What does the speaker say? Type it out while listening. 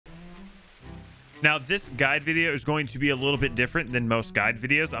Now, this guide video is going to be a little bit different than most guide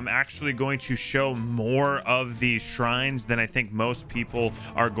videos. I'm actually going to show more of these shrines than I think most people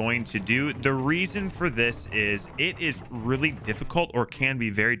are going to do. The reason for this is it is really difficult, or can be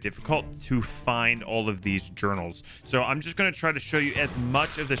very difficult, to find all of these journals. So I'm just going to try to show you as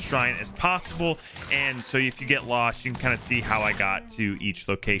much of the shrine as possible. And so if you get lost, you can kind of see how I got to each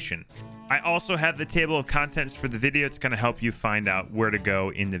location. I also have the table of contents for the video to kind of help you find out where to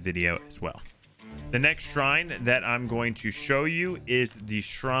go in the video as well. The next shrine that I'm going to show you is the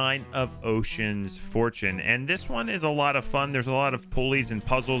Shrine of Ocean's Fortune. And this one is a lot of fun. There's a lot of pulleys and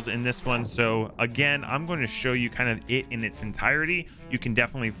puzzles in this one. So again, I'm going to show you kind of it in its entirety. You can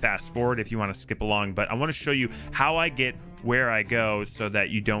definitely fast forward if you want to skip along, but I want to show you how I get where I go so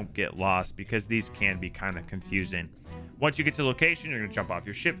that you don't get lost, because these can be kind of confusing. Once you get to the location, you're going to jump off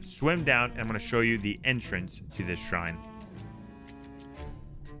your ship, swim down, and I'm going to show you the entrance to this shrine.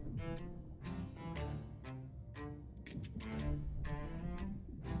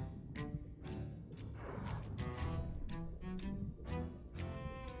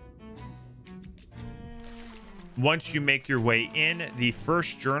 Once you make your way in, the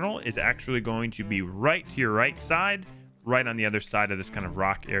first journal is actually going to be right to your right side, right on the other side of this kind of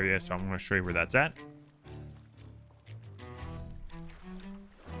rock area. So I'm going to show you where that's at.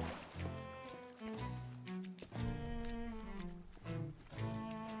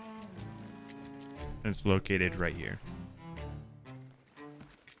 And it's located right here.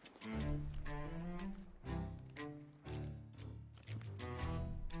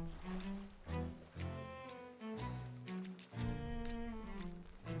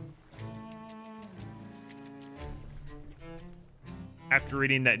 After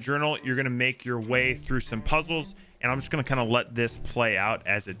reading that journal, you're going to make your way through some puzzles, and I'm just going to kind of let this play out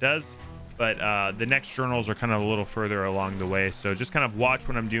as it does. But the next journals are kind of a little further along the way, so just kind of watch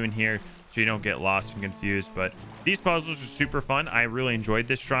what I'm doing here so you don't get lost and confused. But these puzzles are super fun. I really enjoyed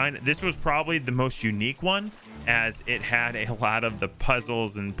this shrine. This was probably the most unique one, as it had a lot of the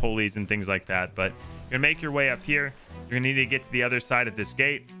puzzles and pulleys and things like that. But you're gonna make your way up here. You're gonna need to get to the other side of this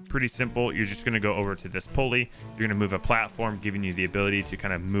gate. Pretty simple. You're just gonna go over to this pulley. You're gonna move a platform, giving you the ability to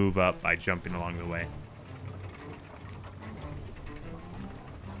kind of move up by jumping along the way.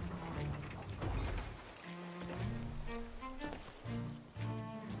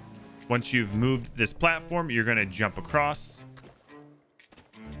 Once you've moved this platform, you're going to jump across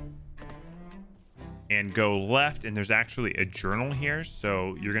and go left, and there's actually a journal here.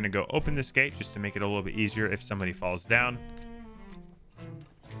 So you're going to go open this gate just to make it a little bit easier if somebody falls down.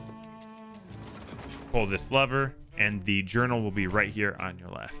 Pull this lever, and the journal will be right here on your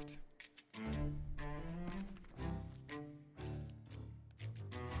left.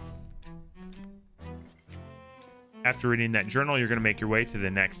 After reading that journal, you're going to make your way to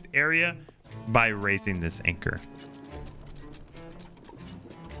the next area by raising this anchor.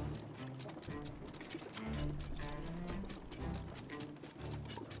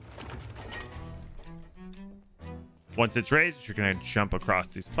 Once it's raised, you're going to jump across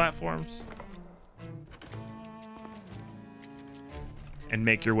these platforms and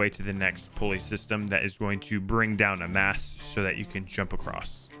make your way to the next pulley system that is going to bring down a mast so that you can jump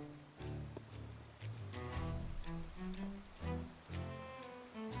across.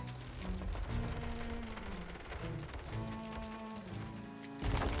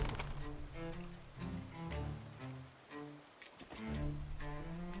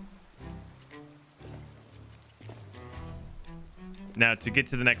 Now, to get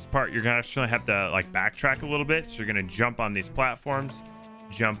to the next part, you're gonna actually have to like backtrack a little bit. So you're gonna jump on these platforms,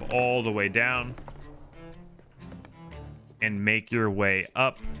 jump all the way down, and make your way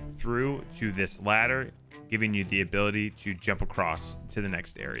up through to this ladder, giving you the ability to jump across to the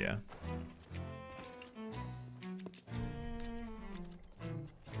next area.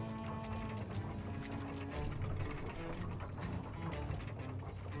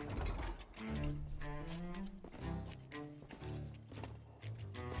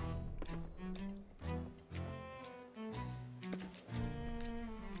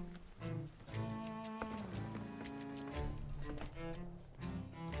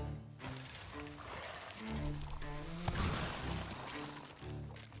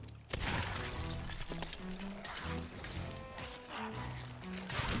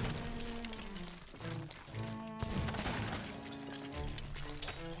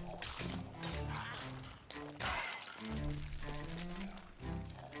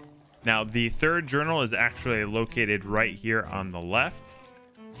 Now, the third journal is actually located right here on the left,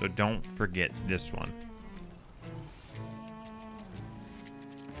 so don't forget this one.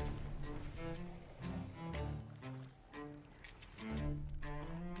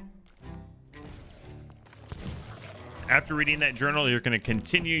 After reading that journal, you're going to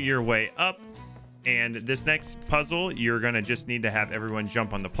continue your way up. And this next puzzle, you're going to just need to have everyone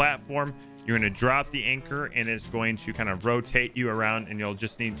jump on the platform. You're going to drop the anchor and it's going to kind of rotate you around, and you'll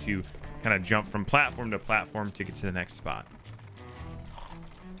just need to kind of jump from platform to platform to get to the next spot.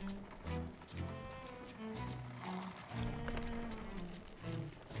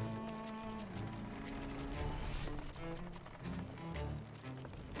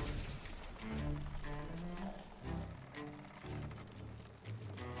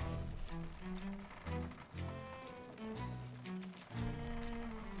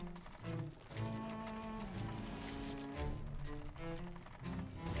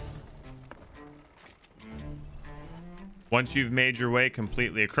 Once you've made your way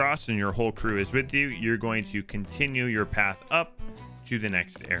completely across and your whole crew is with you, you're going to continue your path up to the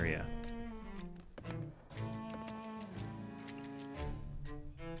next area.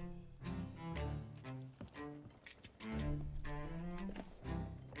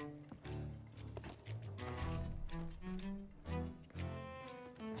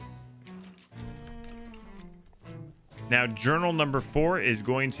 Now, journal number 4 is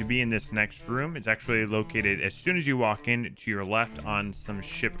going to be in this next room. It's actually located as soon as you walk in to your left on some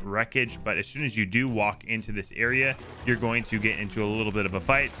ship wreckage. But as soon as you do walk into this area, you're going to get into a little bit of a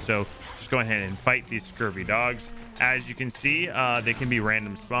fight. So just go ahead and fight these scurvy dogs. As you can see, they can be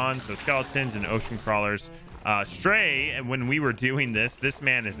random spawns. So skeletons and ocean crawlers. Stray, and when we were doing this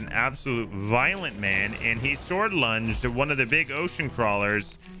man is an absolute violent man, and he sword lunged at one of the big ocean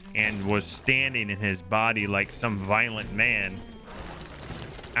crawlers and was standing in his body like some violent man.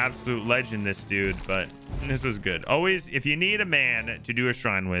 Absolute legend, this dude, but this was good. Always, if you need a man to do a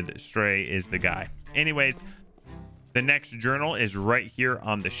shrine with, Stray is the guy. Anyways, the next journal is right here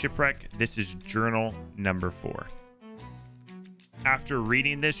on the shipwreck. This is journal number 4. After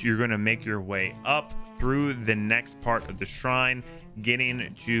reading this, you're going to make your way up through the next part of the shrine,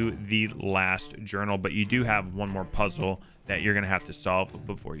 getting to the last journal, but you do have one more puzzle that you're going to have to solve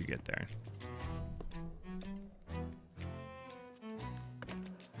before you get there.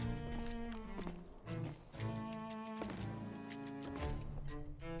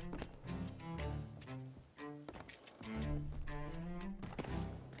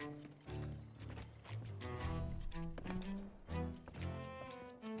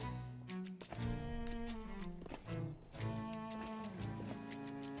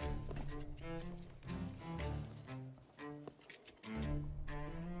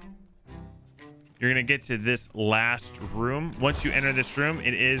 You're going to get to this last room. Once you enter this room,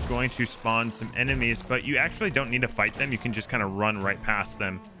 it is going to spawn some enemies, but you actually don't need to fight them. You can just kind of run right past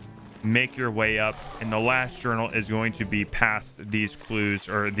them, make your way up, and the last journal is going to be past these clues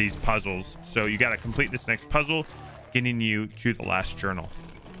or these puzzles. So you got to complete this next puzzle, getting you to the last journal.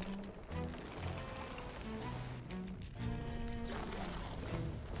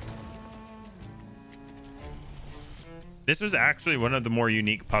 This was actually one of the more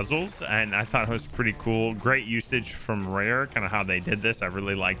unique puzzles, and I thought it was pretty cool. Great usage from Rare, kind of how they did this. I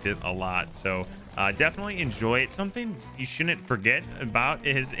really liked it a lot. So definitely enjoy it. Something you shouldn't forget about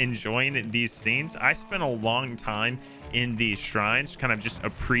is enjoying these scenes. I spent a long time in these shrines, kind of just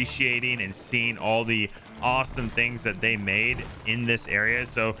appreciating and seeing all the awesome things that they made in this area.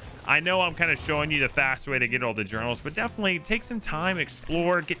 So I know I'm kind of showing you the fast way to get all the journals, but definitely take some time,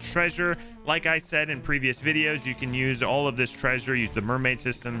 explore, get treasure. Like I said in previous videos, you can use all of this treasure, use the mermaid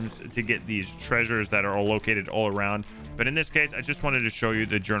systems to get these treasures that are all located all around. But in this case, I just wanted to show you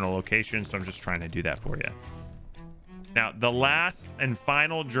the journal location, so I'm just trying to do that for you. Now, the last and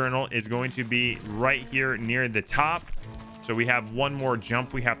final journal is going to be right here near the top. So we have one more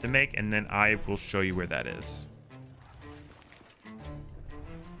jump we have to make, and then I will show you where that is.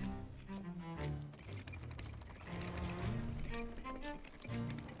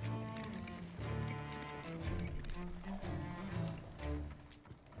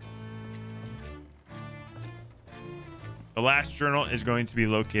 The last journal is going to be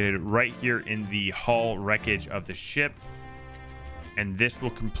located right here in the hull wreckage of the ship, and this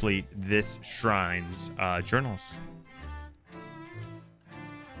will complete this shrine's journals.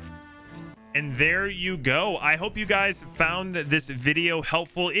 And there you go. I hope you guys found this video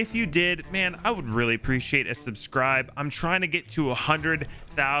helpful. If you did, man, I would really appreciate a subscribe. I'm trying to get to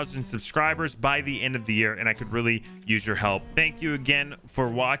 100,000 subscribers by the end of the year, and I could really use your help. Thank you again for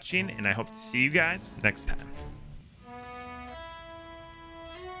watching, and I hope to see you guys next time.